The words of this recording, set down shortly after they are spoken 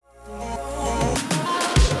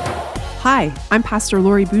Hi, I'm Pastor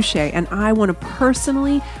Lori Boucher, and I want to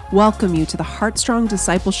personally welcome you to the Heartstrong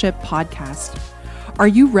Discipleship Podcast. Are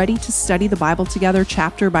you ready to study the Bible together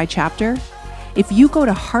chapter by chapter? If you go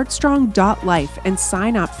to heartstrong.life and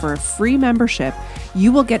sign up for a free membership,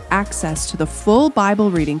 you will get access to the full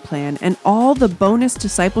Bible reading plan and all the bonus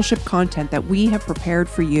discipleship content that we have prepared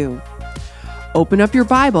for you. Open up your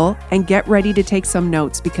Bible and get ready to take some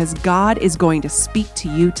notes because God is going to speak to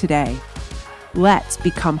you today. Let's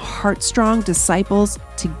become heartstrong disciples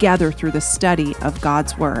together through the study of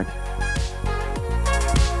God's Word.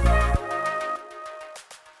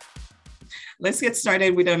 Let's get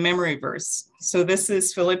started with our memory verse. So this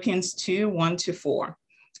is Philippians 2, 1-4.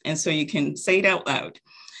 And so you can say it out loud.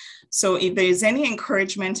 So if there is any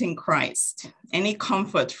encouragement in Christ, any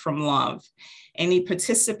comfort from love, any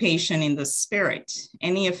participation in the Spirit,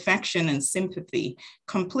 any affection and sympathy,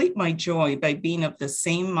 complete my joy by being of the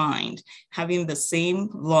same mind, having the same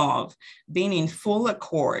love, being in full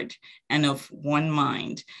accord and of one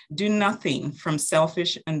mind. Do nothing from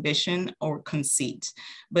selfish ambition or conceit,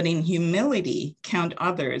 but in humility count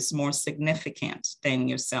others more significant than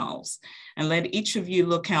yourselves. And let each of you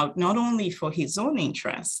look out not only for his own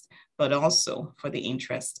interest, but also for the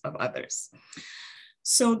interest of others.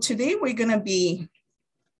 So today we're going to be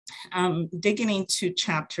digging into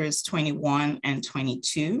chapters 21 and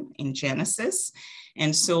 22 in Genesis.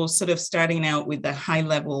 And so sort of starting out with the high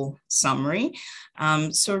level summary.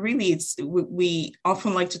 So really we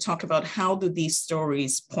often like to talk about how do these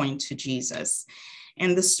stories point to Jesus.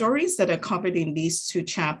 And the stories that are covered in these two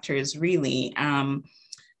chapters really are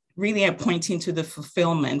pointing to the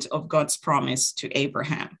fulfillment of God's promise to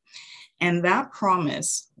Abraham. And that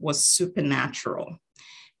promise was supernatural.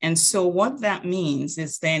 And so what that means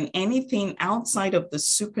is then anything outside of the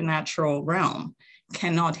supernatural realm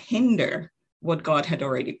cannot hinder what God had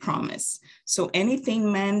already promised. So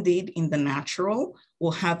anything man did in the natural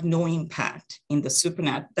will have no impact in the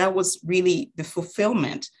supernatural. That was really the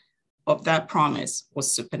fulfillment of that promise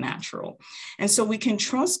was supernatural. And so we can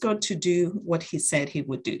trust God to do what he said he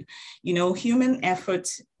would do. You know, human effort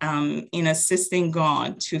in assisting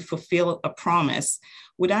God to fulfill a promise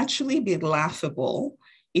would actually be laughable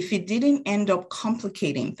if it didn't end up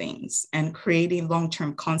complicating things and creating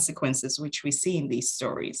long-term consequences, which we see in these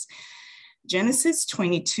stories. Genesis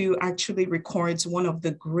 22 actually records one of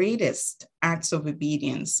the greatest acts of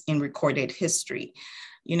obedience in recorded history.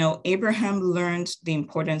 You know, Abraham learned the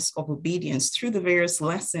importance of obedience through the various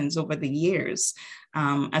lessons over the years,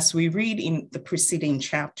 as we read in the preceding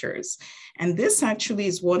chapters. And this actually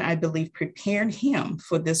is what I believe prepared him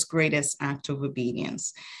for this greatest act of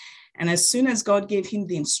obedience. And as soon as God gave him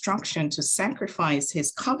the instruction to sacrifice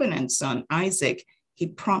his covenant son, Isaac, he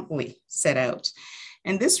promptly set out.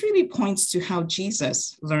 And this really points to how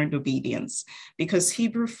Jesus learned obedience, because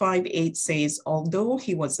Hebrews 5:8 says, although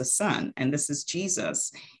he was a son, and this is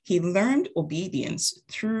Jesus, he learned obedience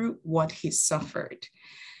through what he suffered.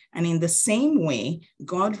 And in the same way,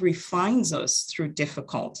 God refines us through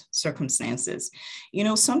difficult circumstances. You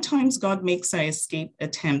know, sometimes God makes our escape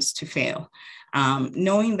attempts to fail,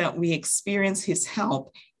 knowing that we experience his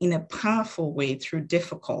help in a powerful way through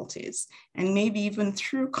difficulties and maybe even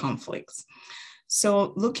through conflicts.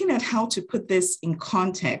 So looking at how to put this in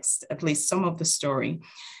context, at least some of the story,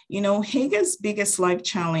 you know, Hagar's biggest life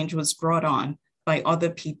challenge was brought on by other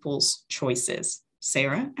people's choices,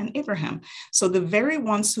 Sarah and Abraham. So the very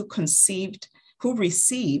ones who received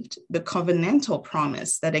the covenantal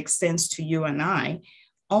promise that extends to you and I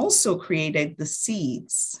also created the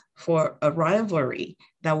seeds for a rivalry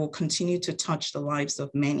that will continue to touch the lives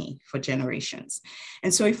of many for generations.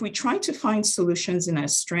 And so if we try to find solutions in our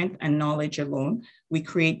strength and knowledge alone, we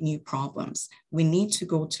create new problems. We need to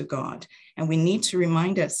go to God, and we need to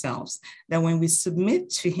remind ourselves that when we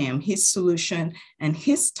submit to him, his solution and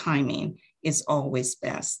his timing is always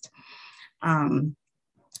best.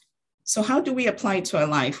 So how do we apply it to our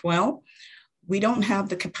life? Well, we don't have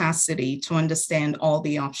the capacity to understand all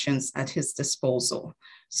the options at his disposal.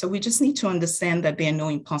 So we just need to understand that there are no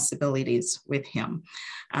impossibilities with him.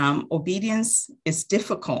 Obedience is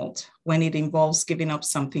difficult when it involves giving up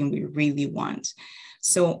something we really want.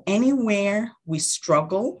 So anywhere we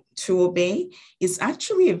struggle to obey is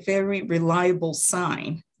actually a very reliable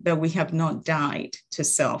sign that we have not died to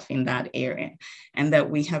self in that area and that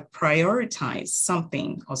we have prioritized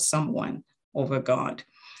something or someone over God.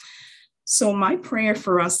 So my prayer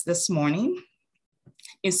for us this morning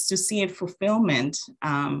is to see a fulfillment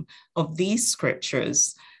of these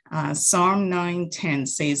scriptures. Psalm 9:10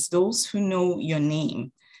 says, those who know your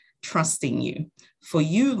name trust in you, for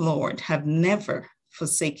you, Lord, have never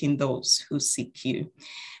forsaking those who seek you.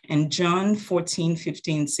 And John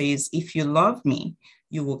 14:15 says, if you love me,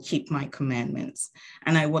 you will keep my commandments.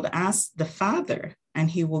 And I will ask the Father, and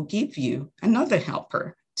he will give you another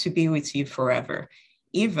helper to be with you forever,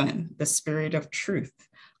 even the Spirit of truth,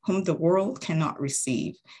 whom the world cannot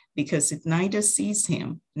receive, because it neither sees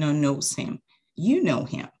him nor knows him. You know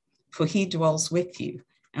him, for he dwells with you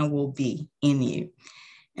and will be in you.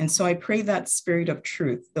 And so I pray that Spirit of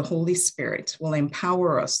truth, the Holy Spirit, will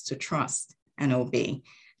empower us to trust and obey.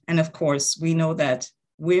 And of course, we know that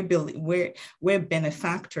we're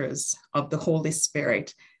benefactors of the Holy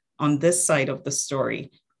Spirit on this side of the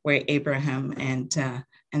story, where Abraham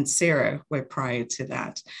and Sarah were prior to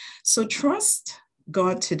that. So trust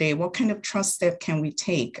God today. What kind of trust step can we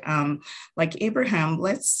take? Like Abraham,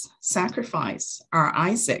 let's sacrifice our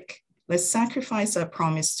Isaac. Let's sacrifice our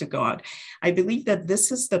promise to God. I believe that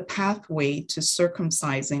this is the pathway to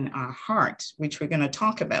circumcising our heart, which we're going to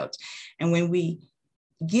talk about. And when we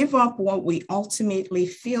give up what we ultimately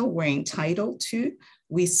feel we're entitled to,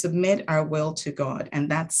 we submit our will to God,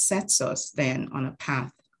 and that sets us then on a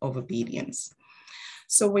path of obedience.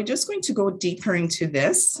 So we're just going to go deeper into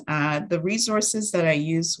this. The resources that I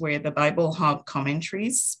used were the Bible Hub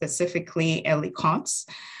commentaries, specifically Ellicott's,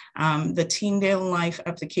 the Tyndale Life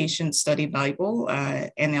Application Study Bible,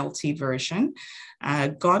 NLT version,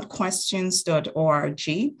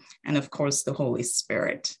 godquestions.org, and of course, the Holy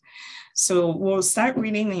Spirit. So we'll start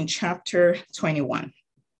reading in chapter 21.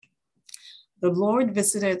 The Lord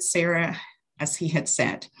visited Sarah as he had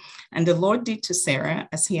said, and the Lord did to Sarah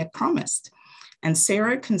as he had promised. And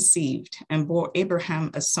Sarah conceived and bore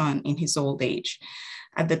Abraham a son in his old age,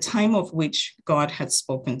 at the time of which God had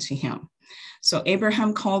spoken to him. So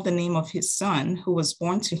Abraham called the name of his son who was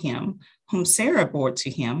born to him, whom Sarah bore to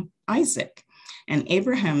him, Isaac. And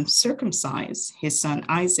Abraham circumcised his son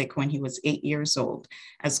Isaac when he was 8 years old,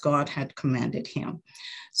 as God had commanded him.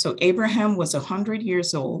 So Abraham was 100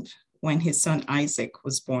 years old when his son Isaac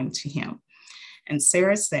was born to him. And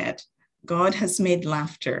Sarah said, God has made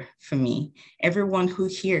laughter for me. Everyone who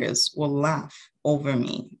hears will laugh over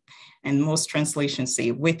me. And most translations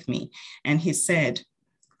say with me. And he said,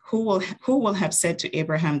 who will have said to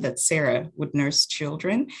Abraham that Sarah would nurse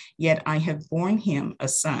children? Yet I have borne him a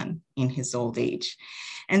son in his old age.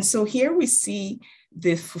 And so here we see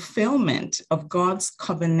the fulfillment of God's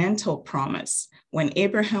covenantal promise when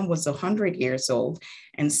Abraham was 100 years old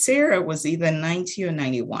and Sarah was either 90 or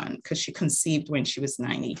 91 because she conceived when she was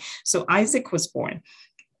 90. So Isaac was born,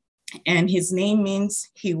 and his name means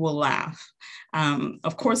he will laugh.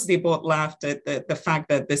 Of course, they both laughed at the fact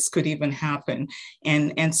that this could even happen.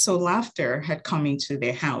 And so laughter had come into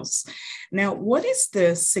their house. Now, what is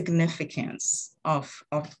the significance of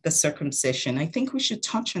the circumcision? I think we should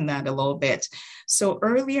touch on that a little bit. So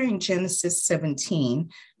earlier in Genesis 17,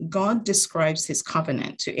 God describes his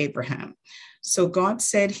covenant to Abraham. So God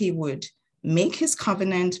said he would make his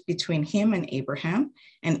covenant between him and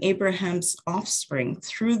Abraham's offspring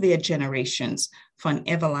through their generations for an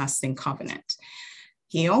everlasting covenant.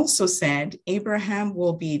 He also said Abraham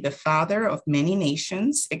will be the father of many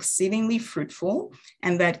nations, exceedingly fruitful,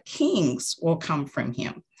 and that kings will come from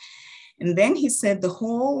him. And then he said, the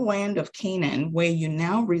whole land of Canaan, where you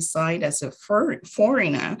now reside as a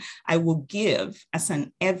foreigner, I will give as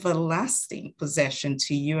an everlasting possession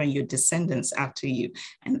to you and your descendants after you,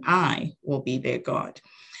 and I will be their God.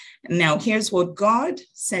 Now, here's what God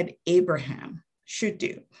said Abraham should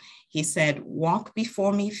do. He said, walk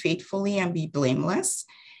before me faithfully and be blameless.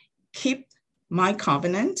 Keep my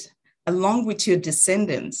covenant along with your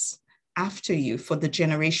descendants after you for the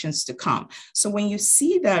generations to come. So when you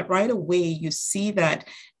see that right away, you see that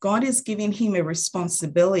God is giving him a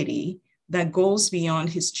responsibility that goes beyond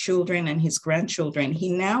his children and his grandchildren.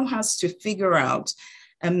 He now has to figure out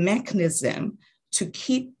a mechanism to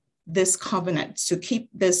keep this covenant, to keep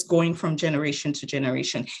this going from generation to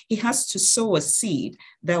generation. He has to sow a seed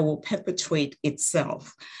that will perpetuate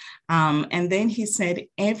itself. And then he said,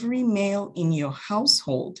 every male in your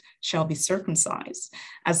household shall be circumcised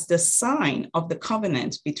as the sign of the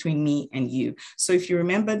covenant between me and you. So if you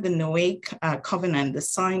remember the Noahic covenant, the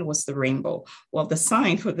sign was the rainbow. Well, the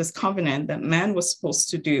sign for this covenant that man was supposed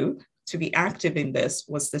to do to be active in this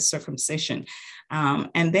was the circumcision.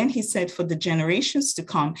 And then he said, for the generations to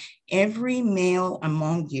come, every male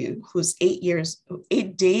among you who's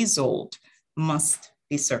 8 days old must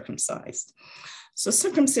be circumcised. So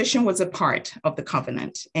circumcision was a part of the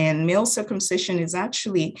covenant, and male circumcision is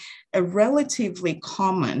actually a relatively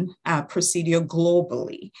common procedure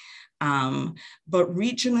globally. But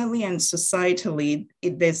regionally and societally,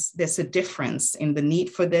 there's a difference in the need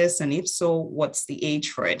for this, and if so, what's the age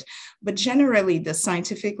for it? But generally, the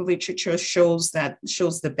scientific literature shows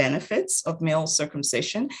the benefits of male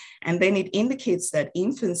circumcision, and then it indicates that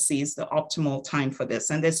infancy is the optimal time for this,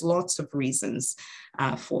 and there's lots of reasons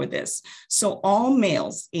for this. So all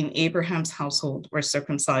males in Abraham's household were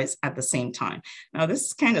circumcised at the same time. Now, this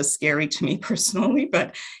is kind of scary to me personally,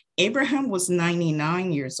 but Abraham was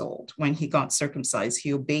 99 years old when he got circumcised.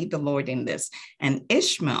 He obeyed the Lord in this. And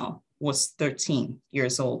Ishmael was 13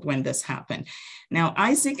 years old when this happened. Now,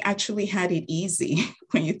 Isaac actually had it easy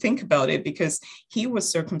when you think about it, because he was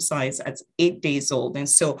circumcised at 8 days old. And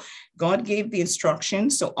so God gave the instruction.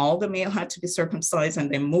 So all the male had to be circumcised.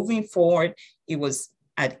 And then moving forward, it was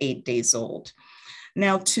at 8 days old.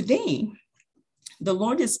 Now, today, the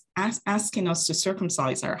Lord is asking us to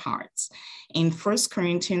circumcise our hearts. In 1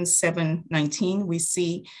 Corinthians 7:19, we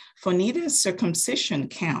see, for neither circumcision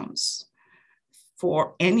counts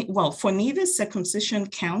for neither circumcision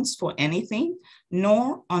counts for anything,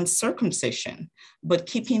 nor uncircumcision, but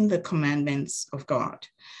keeping the commandments of God.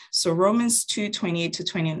 So Romans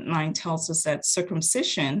 2:28-29 tells us that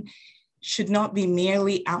circumcision should not be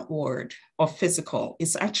merely outward or physical.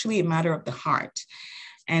 It's actually a matter of the heart.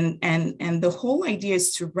 And the whole idea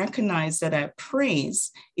is to recognize that our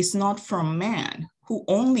praise is not from man, who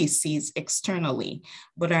only sees externally,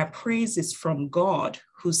 but our praise is from God,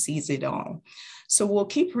 who sees it all. So we'll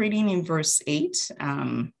keep reading in verse 8.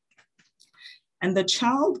 And the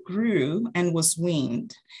child grew and was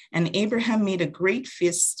weaned, and Abraham made a great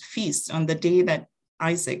feast on the day that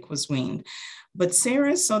Isaac was weaned. But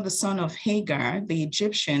Sarah saw the son of Hagar, the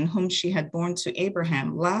Egyptian, whom she had borne to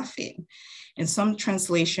Abraham, laughing. And some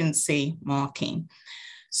translations say mocking.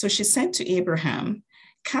 So she said to Abraham,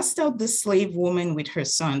 cast out this slave woman with her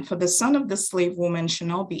son, for the son of the slave woman shall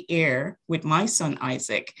not be heir with my son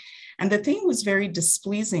Isaac. And the thing was very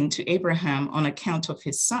displeasing to Abraham on account of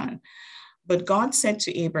his son. But God said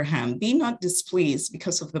to Abraham, be not displeased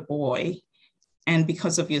because of the boy and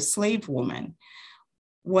because of your slave woman.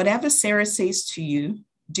 Whatever Sarah says to you,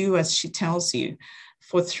 do as she tells you.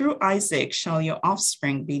 For through Isaac shall your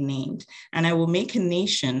offspring be named, and I will make a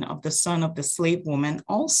nation of the son of the slave woman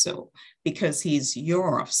also, because he is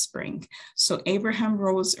your offspring. So Abraham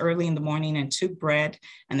rose early in the morning and took bread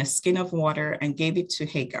and a skin of water and gave it to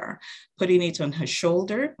Hagar, putting it on her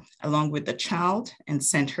shoulder along with the child, and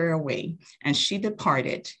sent her away. And she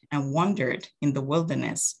departed and wandered in the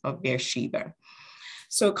wilderness of Beersheba.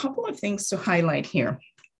 So a couple of things to highlight here.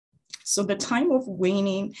 So the time of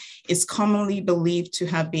weaning is commonly believed to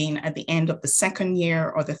have been at the end of the second year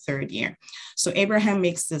or the third year. So Abraham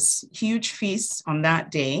makes this huge feast on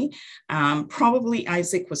that day. Probably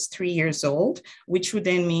Isaac was 3 years old, which would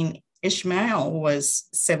then mean Ishmael was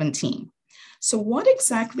 17. So what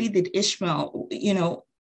exactly did Ishmael,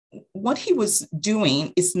 what he was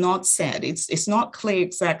doing is not said. It's not clear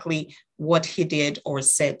exactly what he did or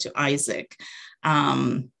said to Isaac.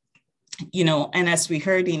 And as we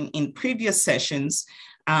heard in previous sessions,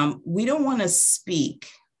 we don't want to speak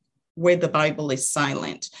where the Bible is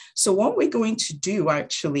silent. So what we're going to do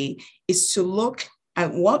actually is to look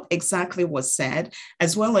at what exactly was said,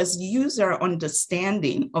 as well as use our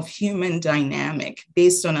understanding of human dynamic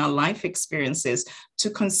based on our life experiences to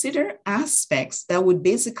consider aspects that would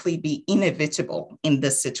basically be inevitable in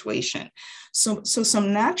this situation. So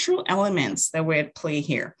some natural elements that were at play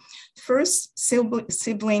here. First,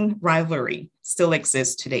 sibling rivalry still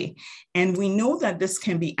exists today. And we know that this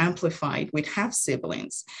can be amplified with half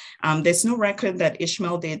siblings. There's no record that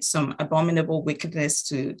Ishmael did some abominable wickedness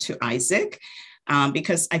to Isaac.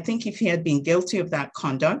 Because I think if he had been guilty of that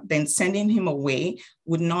conduct, then sending him away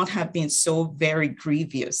would not have been so very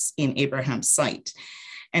grievous in Abraham's sight.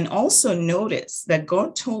 And also notice that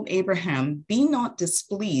God told Abraham, be not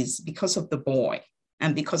displeased because of the boy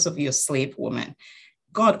and because of your slave woman.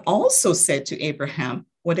 God also said to Abraham,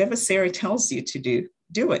 whatever Sarah tells you to do,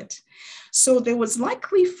 do it. So there was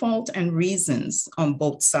likely fault and reasons on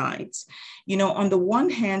both sides. On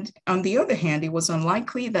the other hand, it was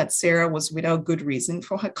unlikely that Sarah was without good reason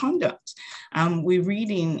for her conduct. We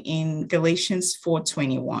read in Galatians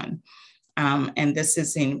 4:21, and this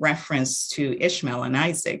is in reference to Ishmael and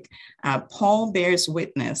Isaac. Paul bears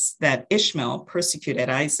witness that Ishmael persecuted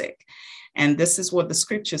Isaac. And this is what the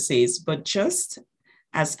scripture says, but just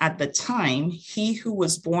as at the time, he who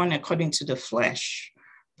was born according to the flesh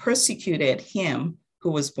persecuted him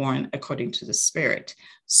who was born according to the Spirit,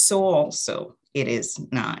 so also it is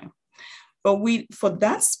now. But for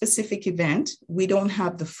that specific event, we don't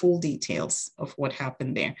have the full details of what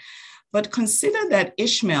happened there. But consider that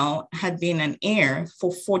Ishmael had been an heir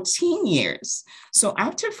for 14 years. So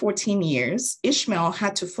after 14 years, Ishmael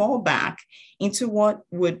had to fall back into what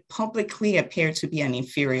would publicly appear to be an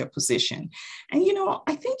inferior position. And,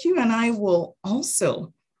 I think you and I will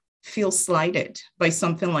also feel slighted by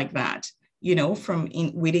something like that, from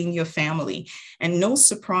within your family. And no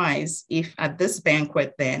surprise if at this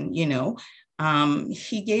banquet then,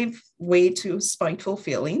 he gave way to spiteful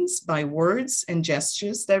feelings by words and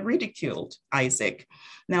gestures that ridiculed Isaac.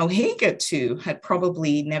 Now, Hagar, too, had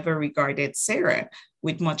probably never regarded Sarah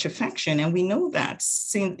with much affection. And we know that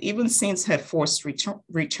even since her forced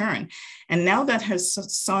return. And now that her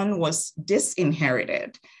son was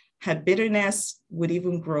disinherited, her bitterness would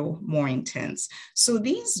even grow more intense. So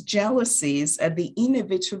these jealousies are the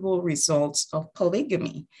inevitable results of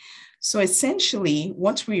polygamy. So essentially,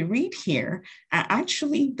 what we read here are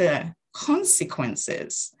actually the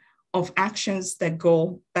consequences of actions that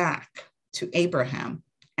go back to Abraham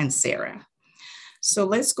and Sarah. So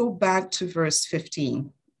let's go back to verse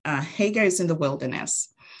 15. Hagar is in the wilderness.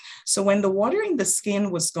 So when the water in the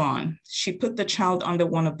skin was gone, she put the child under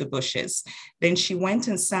one of the bushes. Then she went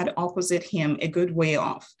and sat opposite him a good way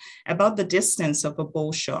off, about the distance of a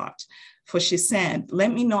bow shot. For she said,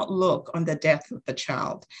 "Let me not look on the death of the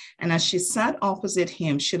child." And as she sat opposite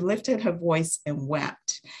him, she lifted her voice and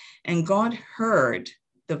wept. And God heard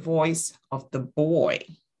the voice of the boy.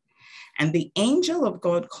 And the angel of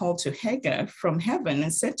God called to Hagar from heaven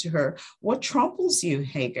and said to her, "What troubles you,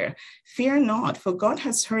 Hagar? Fear not, for God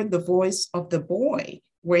has heard the voice of the boy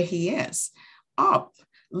where he is. Up,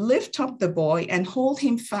 lift up the boy and hold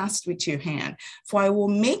him fast with your hand, for I will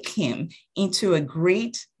make him into a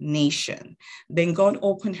great nation." Then God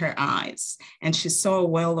opened her eyes, and she saw a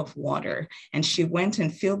well of water, and she went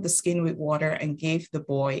and filled the skin with water and gave the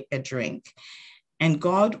boy a drink. And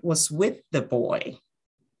God was with the boy,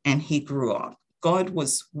 and he grew up. God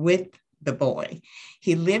was with the boy.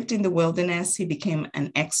 He lived in the wilderness. He became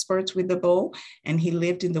an expert with the bow, and he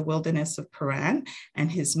lived in the wilderness of Paran,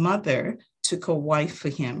 and his mother took a wife for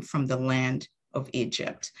him from the land of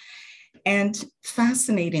Egypt. And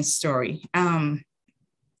fascinating story. I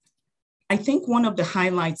think one of the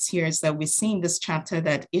highlights here is that we see in this chapter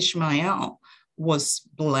that Ishmael was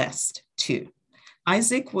blessed too.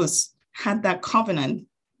 Isaac had that covenant,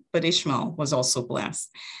 but Ishmael was also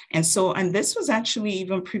blessed. And this was actually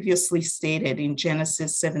even previously stated in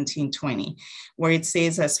Genesis 17:20, where it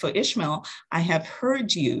says, "As for Ishmael, I have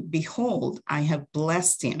heard you. Behold, I have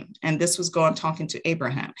blessed him." And this was God talking to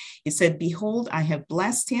Abraham. He said, "Behold, I have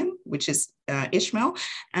blessed him," which is Ishmael,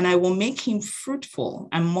 "and I will make him fruitful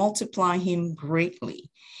and multiply him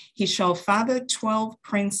greatly. He shall father 12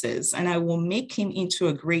 princes, and I will make him into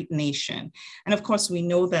a great nation." And of course, we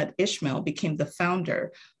know that Ishmael became the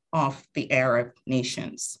founder of the Arab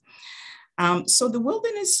nations. So the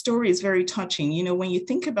wilderness story is very touching. When you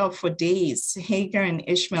think about for days, Hagar and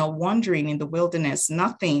Ishmael wandering in the wilderness,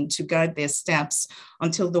 nothing to guide their steps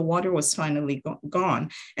until the water was finally gone.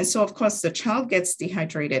 And so, of course, the child gets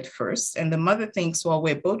dehydrated first, and the mother thinks, well,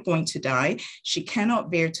 we're both going to die. She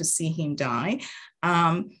cannot bear to see him die.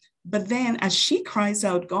 But then as she cries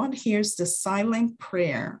out, God hears the silent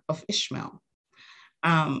prayer of Ishmael.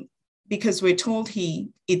 Because we're told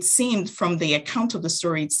it seemed from the account of the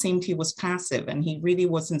story, it seemed he was passive and he really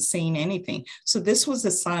wasn't saying anything. So this was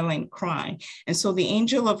a silent cry. And so the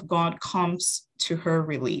angel of God comes to her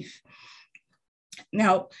relief.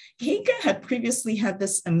 Now, Hagar had previously had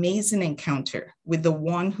this amazing encounter with the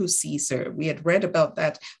one who sees her. We had read about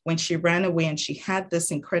that when she ran away and she had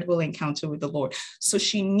this incredible encounter with the Lord. So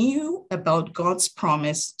she knew about God's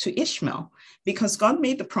promise to Ishmael because God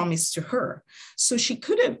made the promise to her. So she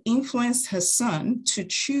could have influenced her son to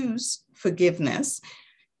choose forgiveness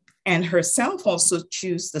and herself also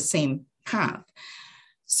choose the same path.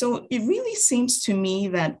 So it really seems to me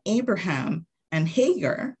that Abraham and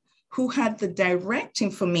Hagar, who had the direct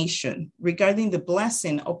information regarding the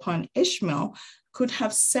blessing upon Ishmael, could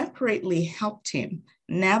have separately helped him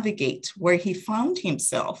navigate where he found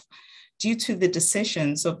himself due to the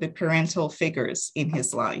decisions of the parental figures in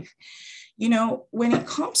his life. When it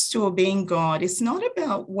comes to obeying God, it's not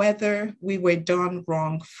about whether we were done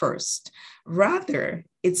wrong first. Rather,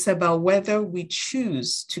 it's about whether we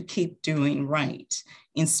choose to keep doing right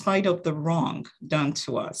in spite of the wrong done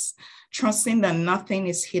to us, trusting that nothing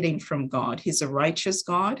is hidden from God. He's a righteous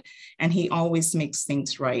God, and he always makes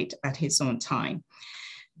things right at his own time.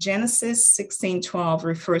 Genesis 16:12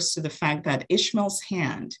 refers to the fact that Ishmael's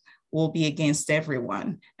hand will be against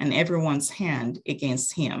everyone, and everyone's hand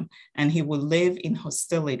against him, and he will live in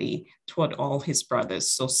hostility toward all his brothers,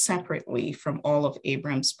 so separately from all of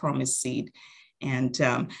Abraham's promised seed And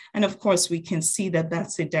of course, we can see that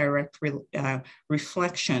that's a direct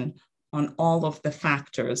reflection on all of the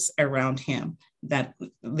factors around him, that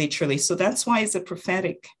literally, so that's why it's a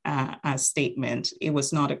prophetic statement. It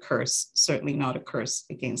was not a curse, certainly not a curse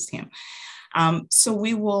against him. So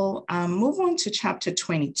we will move on to chapter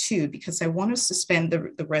 22, because I want us to spend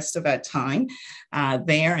the rest of our time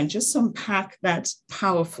there and just unpack that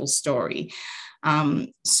powerful story.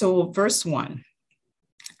 So verse 1.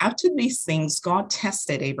 After these things, God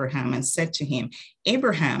tested Abraham and said to him,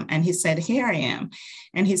 Abraham, and he said, here I am.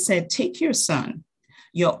 And he said, take your son,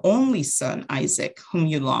 your only son, Isaac, whom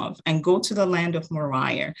you love, and go to the land of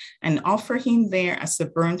Moriah and offer him there as a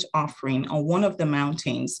burnt offering on one of the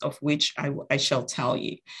mountains of which I shall tell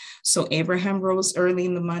you. So Abraham rose early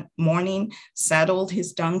in the morning, saddled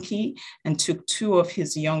his donkey, and took 2 of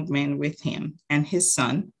his young men with him and his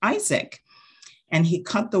son, Isaac. And he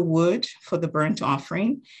cut the wood for the burnt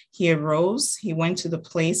offering. He arose, he went to the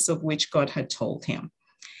place of which God had told him.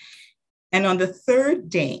 And on the 3rd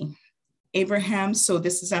day, Abraham, so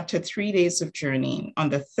this is after 3 days of journeying. On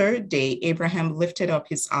the 3rd day, Abraham lifted up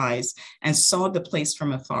his eyes and saw the place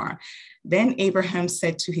from afar. Then Abraham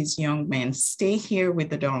said to his young men, stay here with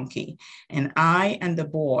the donkey, and I and the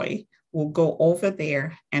boy will go over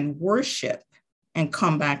there and worship and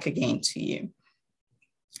come back again to you.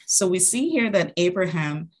 So we see here that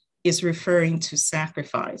Abraham is referring to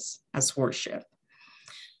sacrifice as worship.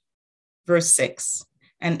 Verse 6,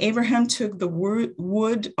 and Abraham took the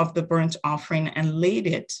wood of the burnt offering and laid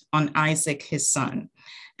it on Isaac, his son.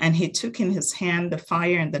 And he took in his hand the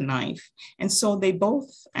fire and the knife. And so they both,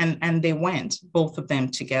 and they went, both of them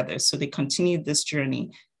together. So they continued this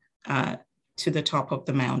journey to the top of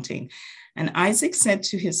the mountain. And Isaac said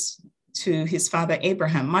to his father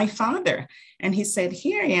Abraham, my father. And he said,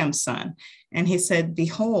 here I am, son. And he said,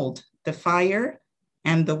 behold, the fire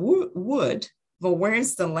and the wood, but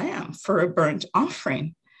where's the lamb for a burnt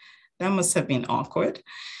offering? That must have been awkward.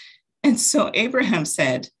 And so Abraham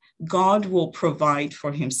said, God will provide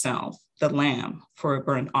for himself the lamb for a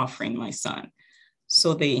burnt offering, my son.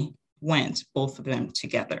 So they went, both of them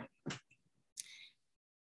together.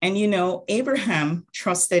 And, Abraham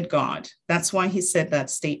trusted God. That's why he said that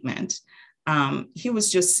statement. He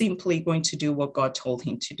was just simply going to do what God told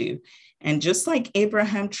him to do. And just like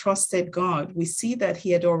Abraham trusted God, we see that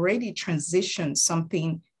he had already transitioned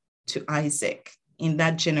something to Isaac in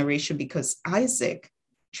that generation, because Isaac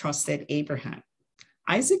trusted Abraham.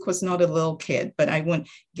 Isaac was not a little kid, but I won't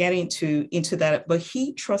get into that. But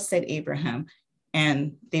he trusted Abraham,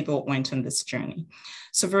 and they both went on this journey.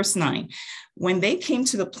 So verse 9, when they came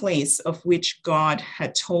to the place of which God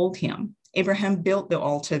had told him, Abraham built the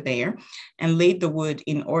altar there and laid the wood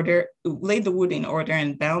in order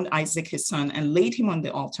and bound Isaac his son and laid him on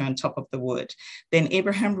the altar on top of the wood. Then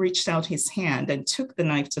Abraham reached out his hand and took the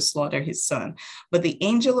knife to slaughter his son. But the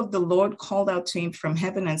angel of the Lord called out to him from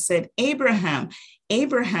heaven and said, Abraham,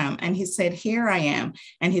 Abraham. And he said, here I am.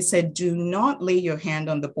 And he said, do not lay your hand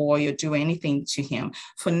on the boy or do anything to him.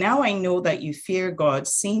 For now I know that you fear God,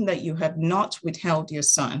 seeing that you have not withheld your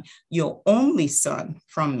son, your only son,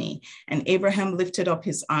 from me. And Abraham lifted up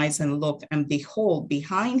his eyes and looked, and behold,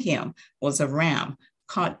 behind him was a ram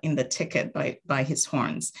caught in the thicket by his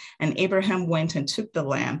horns. And Abraham went and took the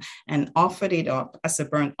lamb and offered it up as a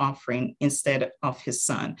burnt offering instead of his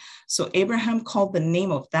son. So Abraham called the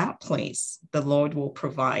name of that place, the Lord will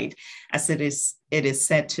provide, as it is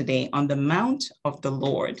said today, on the mount of the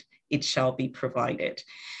Lord it shall be provided.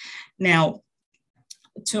 Now,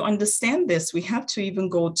 to understand this, we have to even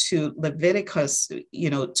go to Leviticus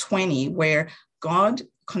 20, where God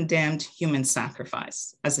condemned human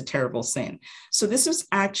sacrifice as a terrible sin. So this was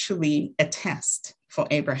actually a test for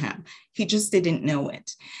Abraham. He just didn't know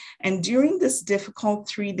it. And during this difficult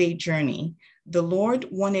 3-day journey, the Lord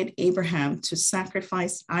wanted Abraham to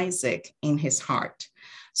sacrifice Isaac in his heart,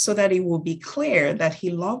 so that it will be clear that he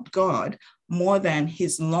loved God more than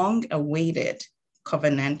his long-awaited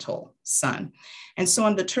covenantal son. And so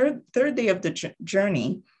on the third day of the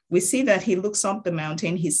journey, we see that he looks up the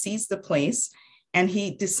mountain, he sees the place, and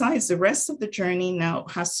he decides the rest of the journey now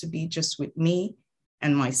has to be just with me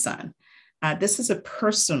and my son. This is a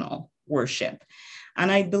personal worship.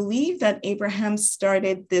 And I believe that Abraham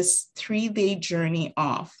started this 3-day journey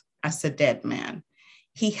off as a dead man.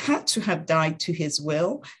 He had to have died to his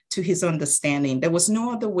will, to his understanding. There was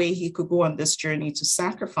no other way he could go on this journey to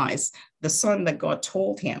sacrifice the son that God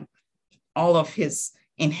told him all of his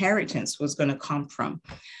inheritance was going to come from.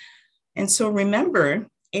 And so remember,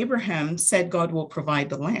 Abraham said God will provide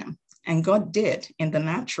the lamb, and God did in the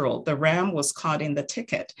natural. The ram was caught in the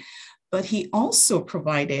thicket, but he also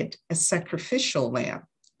provided a sacrificial lamb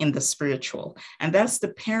in the spiritual. And that's the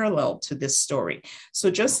parallel to this story.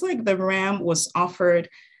 So just like the ram was offered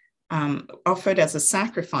as a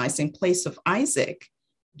sacrifice in place of Isaac,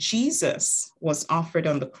 Jesus was offered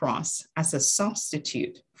on the cross as a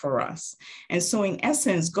substitute for us. And so in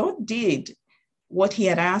essence, God did what he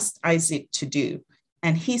had asked Isaac to do,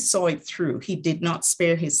 and he saw it through. He did not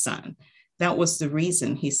spare his son. That was the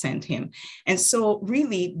reason he sent him. And so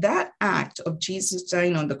really that act of Jesus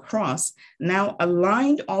dying on the cross now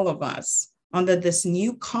aligned all of us under this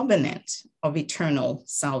new covenant of eternal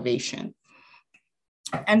salvation.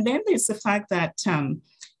 And then there's the fact that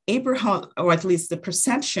Abraham, or at least the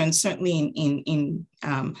perception, certainly in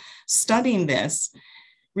studying this,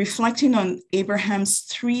 reflecting on Abraham's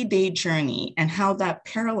 3-day journey and how that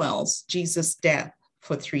parallels Jesus' death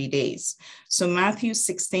for 3 days. So Matthew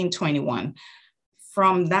 16:21.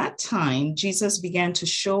 From that time, Jesus began to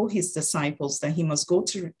show his disciples that he must go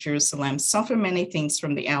to Jerusalem, suffer many things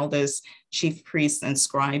from the elders, chief priests, and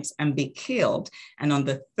scribes, and be killed. And on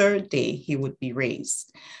the 3rd day, he would be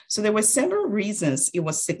raised. So there were several reasons it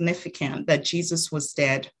was significant that Jesus was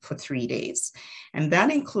dead for 3 days. And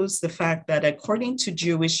that includes the fact that according to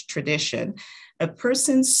Jewish tradition, a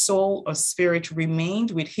person's soul or spirit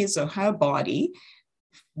remained with his or her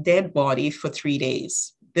dead body for 3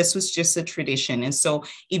 days. This was just a tradition. And so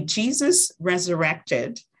if Jesus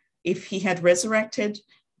resurrected, if he had resurrected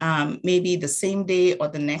maybe the same day or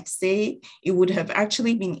the next day, it would have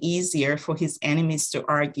actually been easier for his enemies to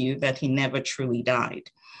argue that he never truly died.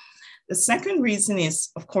 The second reason is,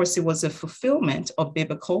 of course, it was a fulfillment of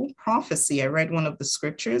biblical prophecy. I read one of the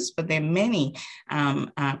scriptures, but there are many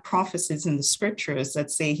prophecies in the scriptures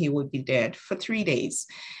that say he would be dead for 3 days.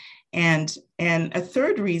 And a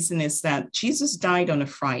third reason is that Jesus died on a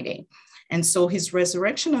Friday. And so his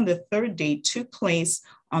resurrection on the 3rd day took place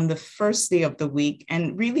on the 1st day of the week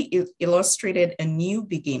and really illustrated a new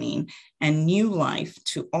beginning and new life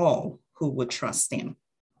to all who would trust him.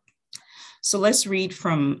 So let's read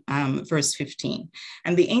from verse 15.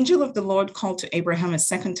 And the angel of the Lord called to Abraham a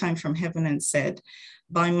second time from heaven and said,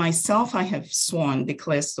 by myself I have sworn,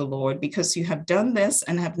 declares the Lord, because you have done this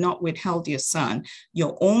and have not withheld your son,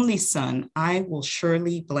 your only son, I will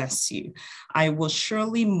surely bless you. I will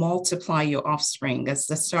surely multiply your offspring as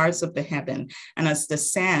the stars of the heaven and as the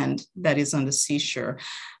sand that is on the seashore.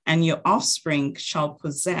 And your offspring shall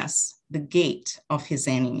possess the gate of his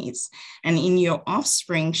enemies. And in your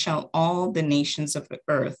offspring shall all the nations of the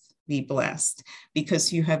earth be blessed,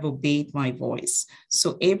 because you have obeyed my voice.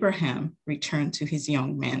 So Abraham returned to his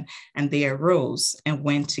young men, and they arose and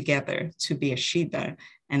went together to Beersheba,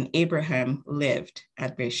 and Abraham lived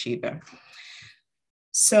at Beersheba.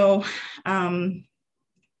 So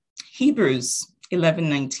Hebrews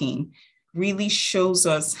 11:19 really shows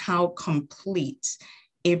us how complete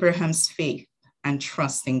Abraham's faith and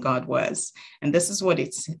trust in God was. And this is what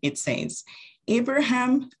it says.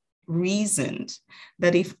 Abraham reasoned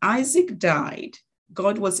that if Isaac died,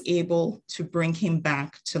 God was able to bring him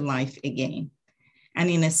back to life again. And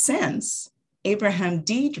in a sense, Abraham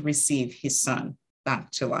did receive his son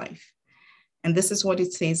back to life. And this is what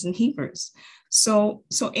it says in Hebrews. So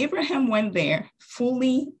Abraham went there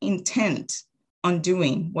fully intent on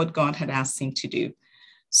doing what God had asked him to do.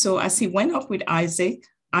 So as he went up with Isaac,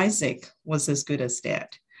 Isaac was as good as dead.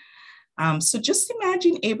 So just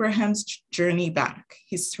imagine Abraham's journey back,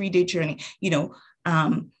 his 3-day journey,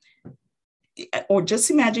 or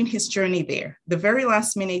just imagine his journey there. The very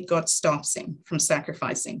last minute, God stops him from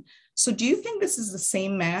sacrificing. So do you think this is the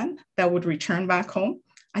same man that would return back home?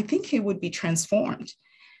 I think he would be transformed.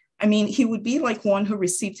 I mean, he would be like one who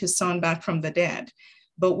received his son back from the dead,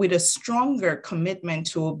 but with a stronger commitment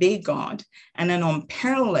to obey God and an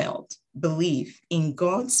unparalleled belief in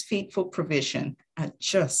God's faithful provision at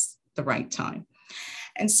just the right time.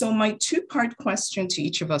 And so my 2-part question to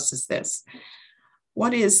each of us is this: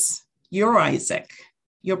 what is your Isaac,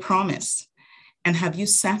 your promise? And have you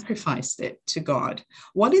sacrificed it to God?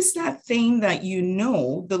 What is that thing that you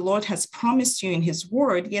know the Lord has promised you in his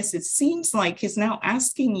word? Yes, it seems like he's now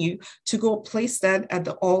asking you to go place that at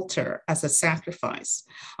the altar as a sacrifice.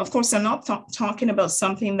 Of course, I'm not talking about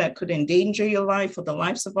something that could endanger your life or the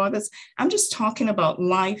lives of others. I'm just talking about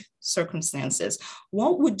life circumstances.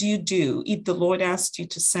 What would you do if the Lord asked you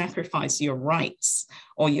to sacrifice your rights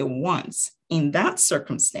or your wants in that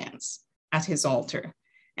circumstance at his altar,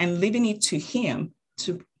 and leaving it to him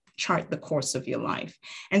to chart the course of your life?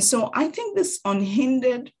 And so I think this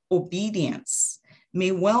unhindered obedience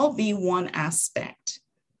may well be one aspect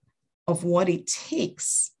of what it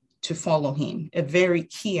takes to follow him, a very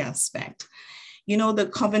key aspect. You know, the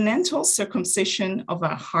covenantal circumcision of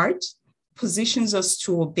our heart positions us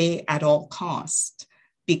to obey at all costs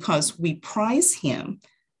because we prize him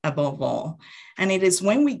above all. And it is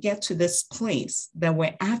when we get to this place that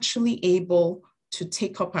we're actually able to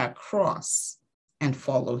take up our cross and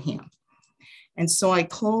follow him. And so I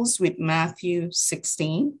close with Matthew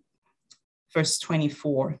 16, verse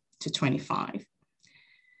 24 to 25.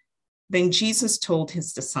 Then Jesus told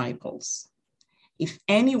his disciples, "If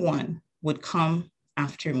anyone would come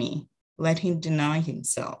after me, let him deny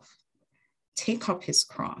himself, take up his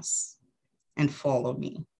cross, and follow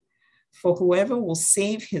me. For whoever will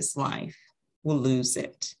save his life will lose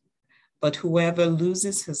it, but whoever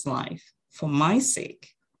loses his life for my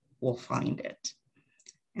sake will find it."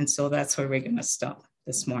 And so that's where we're going to stop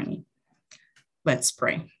this morning. Let's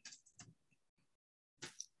pray.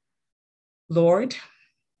 Lord,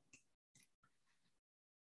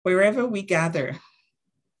 wherever we gather,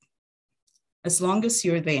 as long as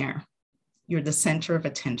you're there, you're the center of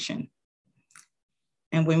attention.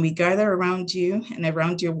 And when we gather around you and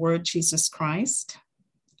around your word, Jesus Christ,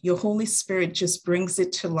 your Holy Spirit just brings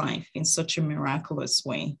it to life in such a miraculous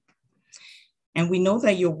way. And we know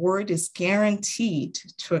that your word is guaranteed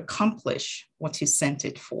to accomplish what you sent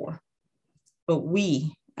it for. But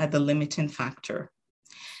we are the limiting factor.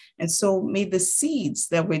 And so may the seeds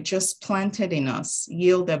that were just planted in us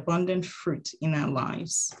yield abundant fruit in our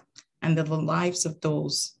lives and in the lives of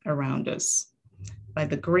those around us by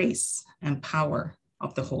the grace and power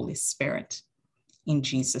of the Holy Spirit. In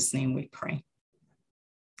Jesus' name we pray.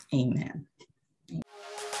 Amen.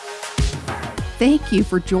 Thank you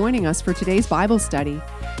for joining us for today's Bible study.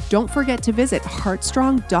 Don't forget to visit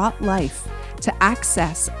heartstrong.life to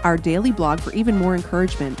access our daily blog for even more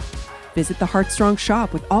encouragement. Visit the Heartstrong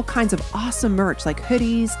shop with all kinds of awesome merch like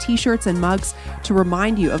hoodies, t-shirts, and mugs to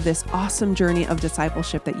remind you of this awesome journey of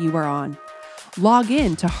discipleship that you are on. Log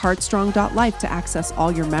in to heartstrong.life to access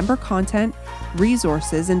all your member content,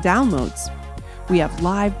 resources, and downloads. We have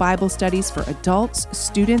live Bible studies for adults,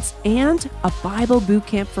 students, and a Bible boot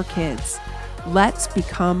camp for kids. Let's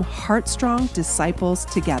become Heartstrong disciples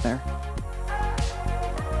together.